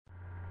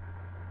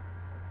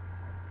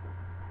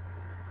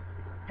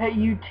Hey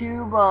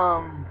YouTube,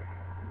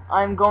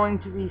 I'm going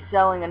to be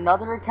selling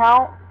another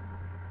account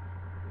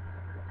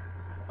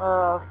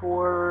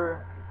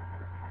for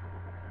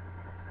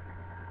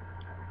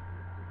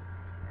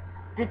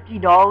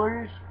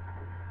 $50,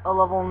 a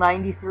level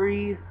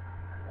 93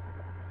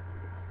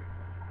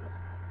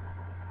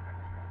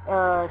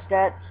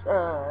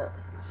 stats,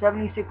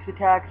 76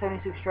 attack,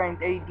 76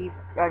 strength,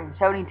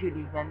 72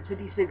 defense,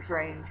 56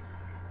 range,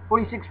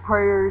 46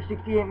 prayer,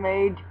 68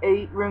 mage,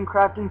 8 rune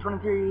crafting,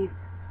 23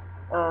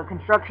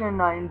 construction,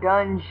 9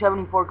 dunge,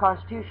 74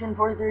 constitution,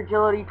 43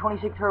 agility,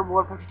 26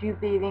 herbal, 52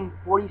 thieving,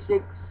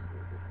 46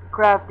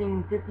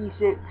 crafting,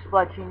 56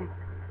 fletching,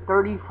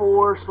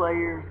 34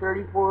 slayers,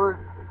 34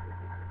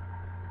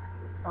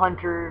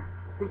 hunter,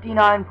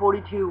 59,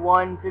 42,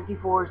 1,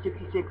 54,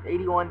 66,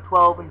 81,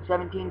 12, and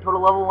 17.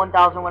 Total level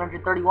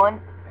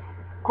 1,131.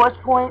 Quest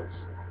points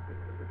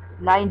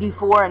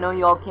 94. I know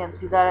y'all can't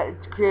see that.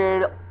 It's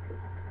created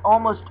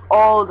almost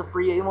all of the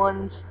free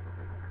ones.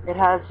 It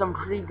has some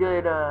pretty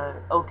good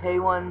okay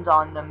ones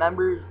on the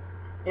members.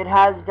 It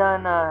has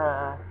done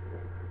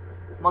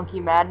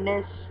Monkey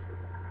Madness.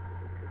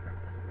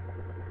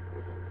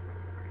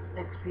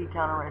 XP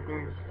counter right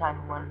there is tiny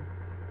one.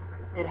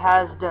 It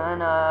has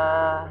done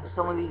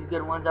some of these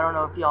good ones. I don't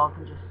know if y'all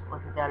can just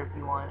look at that if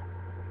you want.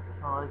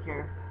 I don't really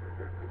care.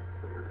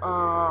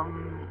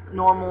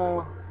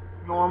 Normal.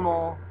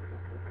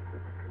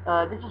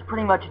 This is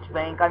pretty much its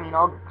bank. I mean,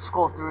 I'll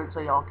scroll through it so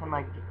y'all can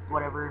like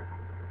whatever.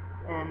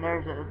 And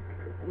there's a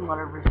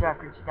whatever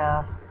sacred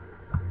staff.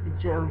 It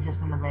was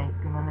just in the bank.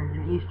 And then there's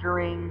an Easter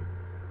ring.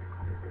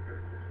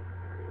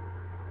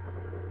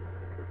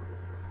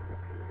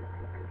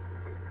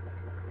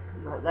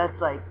 But that's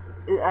like,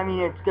 I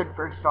mean, it's good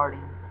for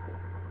starting.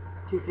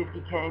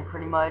 250k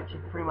pretty much.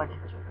 It's pretty much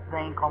its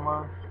bank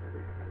almost.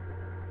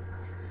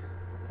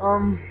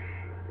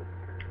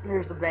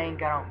 Here's the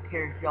bank. I don't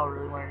care if y'all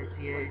really wanted to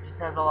see it. It just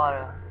has a lot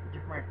of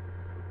different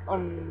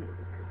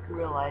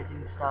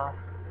unrealizing stuff.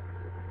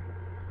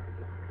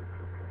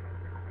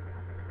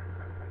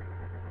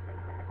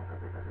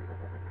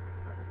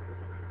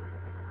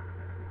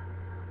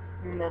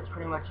 And that's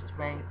pretty much its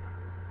bank.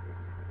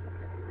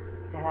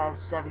 It has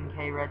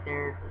 7k right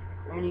there.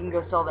 I mean, you can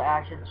go sell the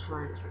assets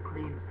for it's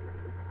pretty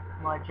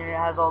much, and it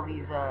has all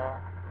these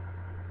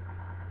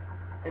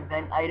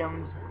event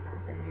items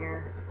in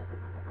here.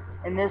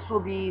 And this will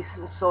be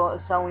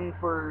selling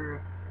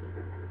for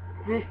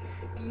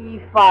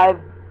 $55,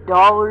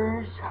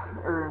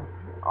 or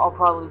I'll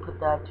probably put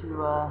that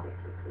to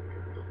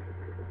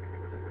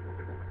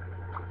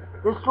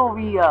this will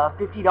be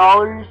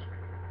 $50.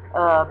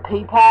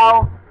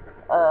 PayPal.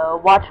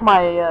 Watch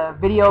my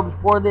video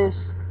before this,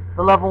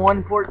 the level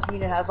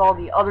 114. It has all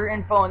the other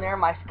info in there,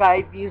 my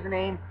Skype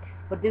username,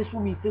 but this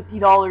will be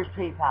 $50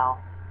 PayPal.